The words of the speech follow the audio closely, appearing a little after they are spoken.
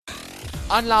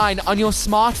online, on your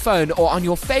smartphone, or on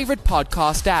your favorite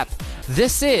podcast app.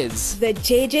 This is the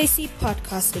JJC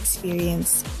Podcast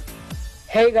Experience.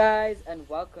 Hey guys, and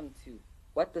welcome to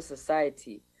What the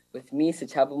Society with me,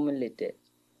 Sechaba,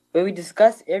 where we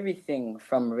discuss everything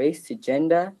from race to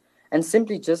gender and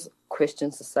simply just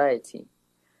question society.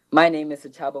 My name is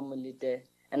Sechaba,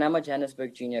 and I'm a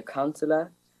Johannesburg Junior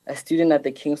Counselor, a student at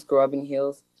the King's School Robin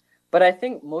Hills. But I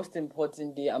think most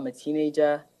importantly, I'm a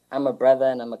teenager, I'm a brother,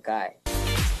 and I'm a guy.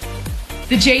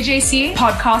 The JJC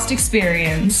Podcast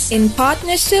Experience. In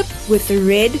partnership with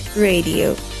Red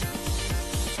Radio.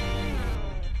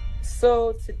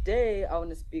 So today I want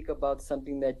to speak about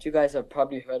something that you guys have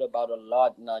probably heard about a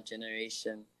lot in our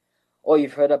generation, or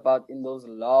you've heard about in those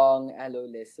long allo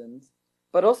lessons,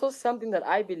 but also something that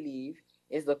I believe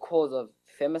is the cause of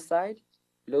femicide,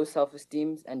 low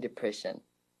self-esteem, and depression.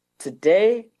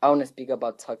 Today, I want to speak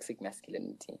about toxic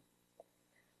masculinity.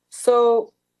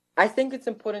 So, I think it's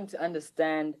important to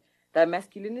understand that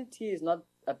masculinity is not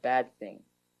a bad thing,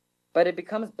 but it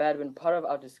becomes bad when part of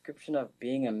our description of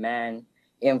being a man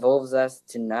involves us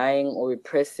denying or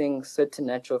repressing certain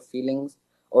natural feelings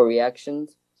or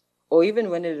reactions, or even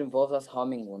when it involves us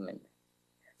harming women.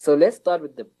 So let's start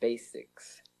with the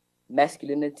basics.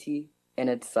 Masculinity in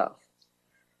itself.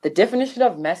 The definition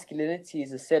of masculinity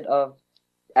is a set of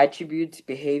attributes,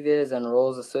 behaviors, and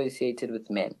roles associated with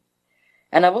men.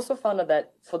 And I've also found out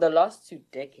that for the last 2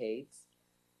 decades,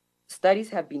 studies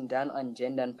have been done on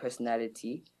gender and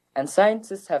personality, and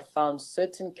scientists have found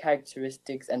certain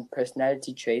characteristics and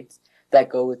personality traits that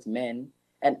go with men,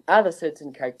 and other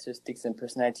certain characteristics and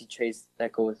personality traits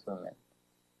that go with women.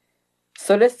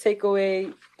 So let's take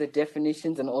away the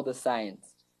definitions and all the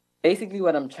science. Basically,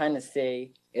 what I'm trying to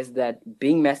say is that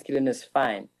being masculine is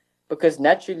fine, because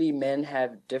naturally men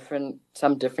have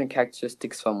some different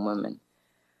characteristics from women.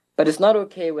 But it's not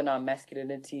okay when our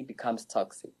masculinity becomes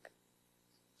toxic.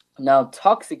 Now,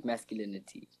 toxic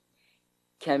masculinity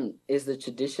is the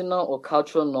traditional or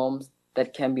cultural norms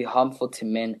that can be harmful to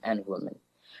men and women.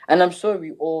 And I'm sure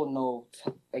we all know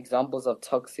examples of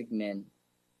toxic men.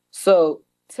 So,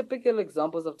 typical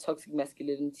examples of toxic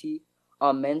masculinity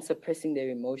are men suppressing their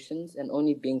emotions and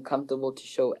only being comfortable to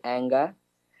show anger,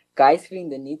 guys feeling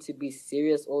the need to be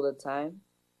serious all the time,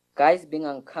 guys being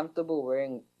uncomfortable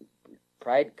wearing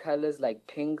bright colors like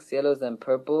pinks, yellows, and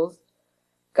purples,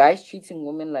 guys treating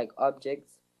women like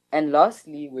objects, and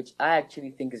lastly, which I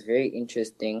actually think is very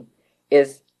interesting,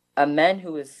 is a man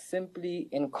who is simply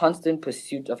in constant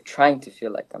pursuit of trying to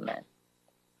feel like a man.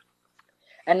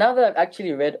 And now that I've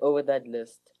actually read over that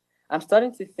list, I'm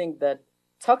starting to think that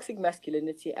toxic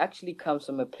masculinity actually comes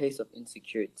from a place of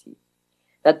insecurity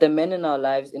that the men in our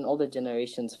lives in all the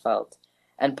generations felt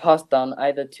and passed down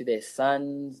either to their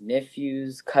sons,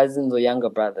 nephews, cousins, or younger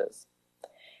brothers.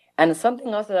 And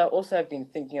something else that I also have been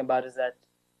thinking about is that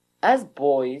as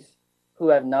boys who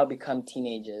have now become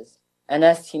teenagers, and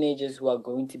as teenagers who are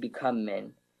going to become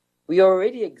men, we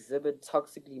already exhibit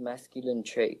toxically masculine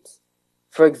traits.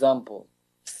 For example,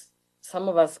 some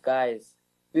of us guys,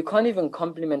 we can't even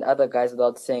compliment other guys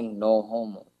without saying no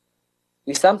homo.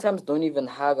 We sometimes don't even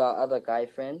hug our other guy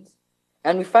friends,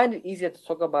 and we find it easier to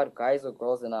talk about guys or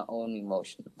girls than our own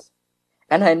emotions.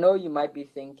 And I know you might be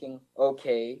thinking,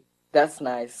 okay, that's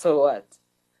nice, so what?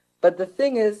 But the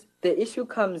thing is, the issue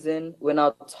comes in when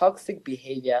our toxic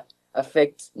behavior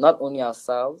affects not only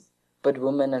ourselves, but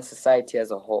women and society as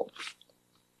a whole.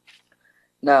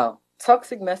 Now,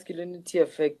 toxic masculinity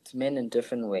affects men in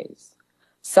different ways.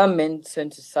 Some men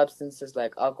turn to substances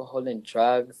like alcohol and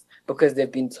drugs because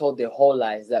they've been told their whole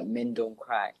lives that men don't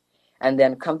cry, and they're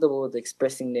uncomfortable with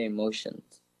expressing their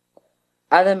emotions.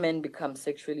 Other men become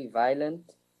sexually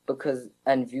violent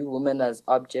and view women as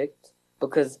objects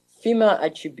because female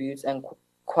attributes and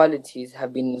qualities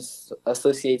have been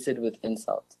associated with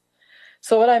insult.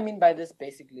 So what I mean by this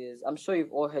basically is, I'm sure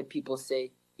you've all heard people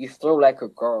say, you throw like a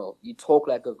girl, you talk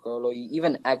like a girl, or you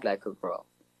even act like a girl.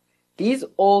 These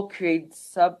all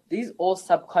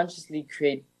subconsciously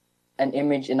create an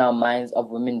image in our minds of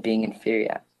women being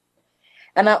inferior.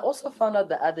 And I also found out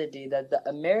the other day that the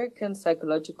American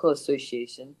Psychological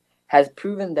Association has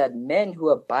proven that men who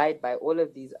abide by all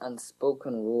of these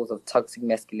unspoken rules of toxic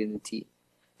masculinity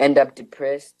end up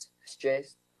depressed,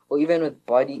 stressed, or even with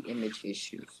body image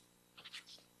issues.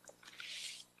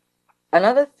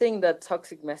 Another thing that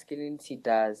toxic masculinity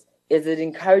does is it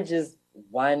encourages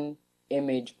one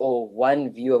image or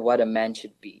one view of what a man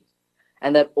should be,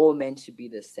 and that all men should be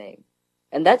the same.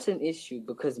 And that's an issue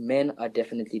because men are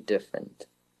definitely different.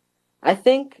 I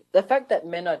think the fact that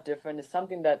men are different is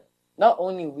something that not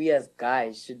only we as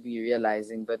guys should be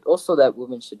realizing, but also that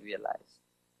women should realize.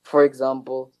 For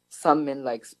example, some men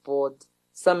like sport,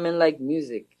 Some men like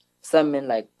music. Some men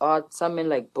like art. Some men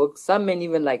like books. Some men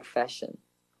even like fashion.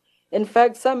 In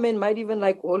fact, some men might even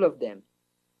like all of them.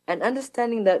 And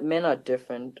understanding that men are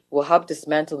different will help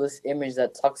dismantle this image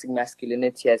that toxic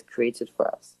masculinity has created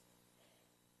for us.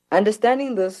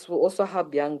 Understanding this will also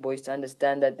help young boys to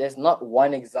understand that there's not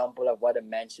one example of what a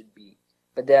man should be,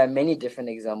 but there are many different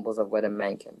examples of what a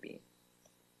man can be.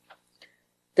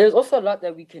 There's also a lot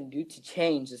that we can do to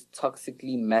change this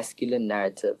toxically masculine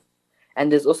narrative. And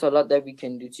there's also a lot that we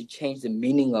can do to change the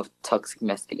meaning of toxic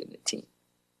masculinity.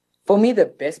 For me, the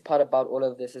best part about all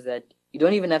of this is that you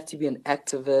don't even have to be an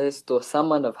activist or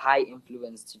someone of high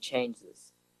influence to change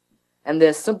this. And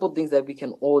there's simple things that we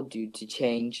can all do to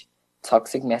change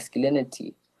toxic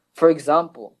masculinity. For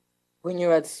example, when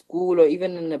you're at school or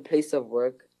even in a place of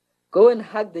work, go and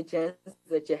hug the gents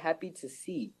that you're happy to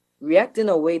see. React in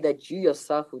a way that you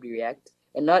yourself would react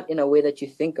and not in a way that you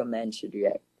think a man should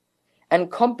react. And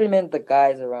compliment the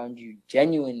guys around you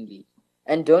genuinely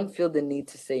and don't feel the need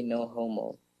to say no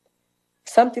homo.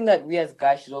 Something that we as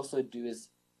guys should also do is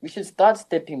we should start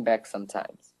stepping back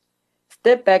sometimes.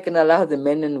 Step back and allow the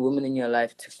men and women in your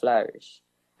life to flourish.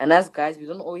 And as guys, we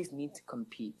don't always need to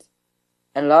compete.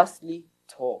 And lastly,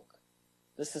 talk.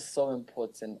 This is so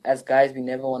important. As guys, we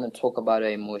never want to talk about our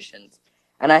emotions.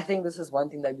 And I think this is one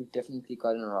thing that we've definitely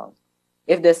gotten wrong.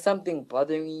 If there's something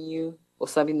bothering you or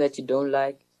something that you don't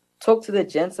like, talk to the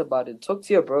gents about it. Talk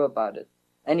to your bro about it.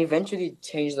 And eventually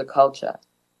change the culture.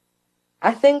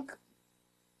 I think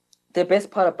the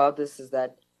best part about this is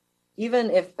that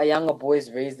even if a younger boy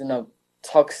is raised in a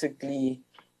toxically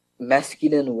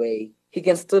masculine way, he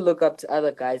can still look up to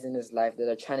other guys in his life that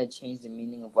are trying to change the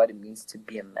meaning of what it means to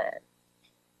be a man.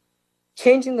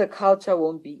 Changing the culture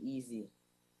won't be easy,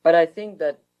 but I think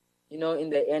that, in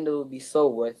the end it will be so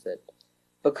worth it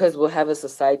because we'll have a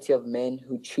society of men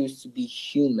who choose to be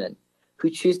human, who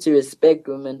choose to respect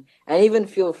women and even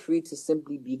feel free to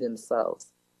simply be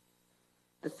themselves.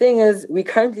 The thing is, we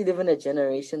currently live in a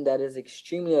generation that is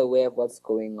extremely aware of what's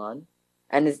going on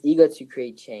and is eager to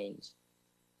create change.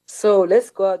 So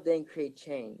let's go out there and create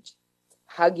change.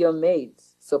 Hug your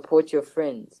mates, support your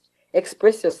friends,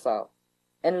 express yourself.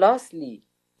 And lastly,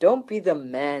 don't be the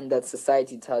man that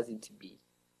society tells you to be,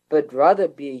 but rather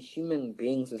be a human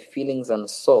being with feelings and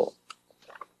soul.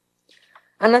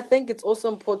 And I think it's also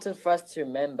important for us to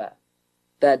remember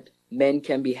that men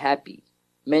can be happy,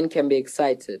 men can be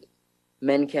excited,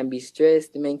 men can be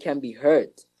stressed, men can be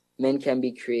hurt, men can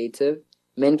be creative,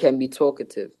 men can be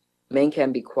talkative, men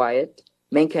can be quiet,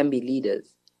 men can be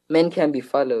leaders, men can be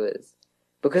followers.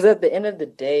 Because at the end of the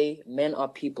day, men are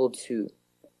people too.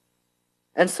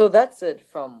 And so that's it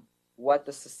from What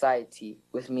the Society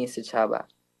with me, Sechaba.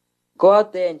 Go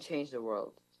out there and change the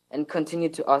world and continue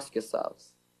to ask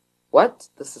yourselves, what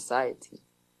the society?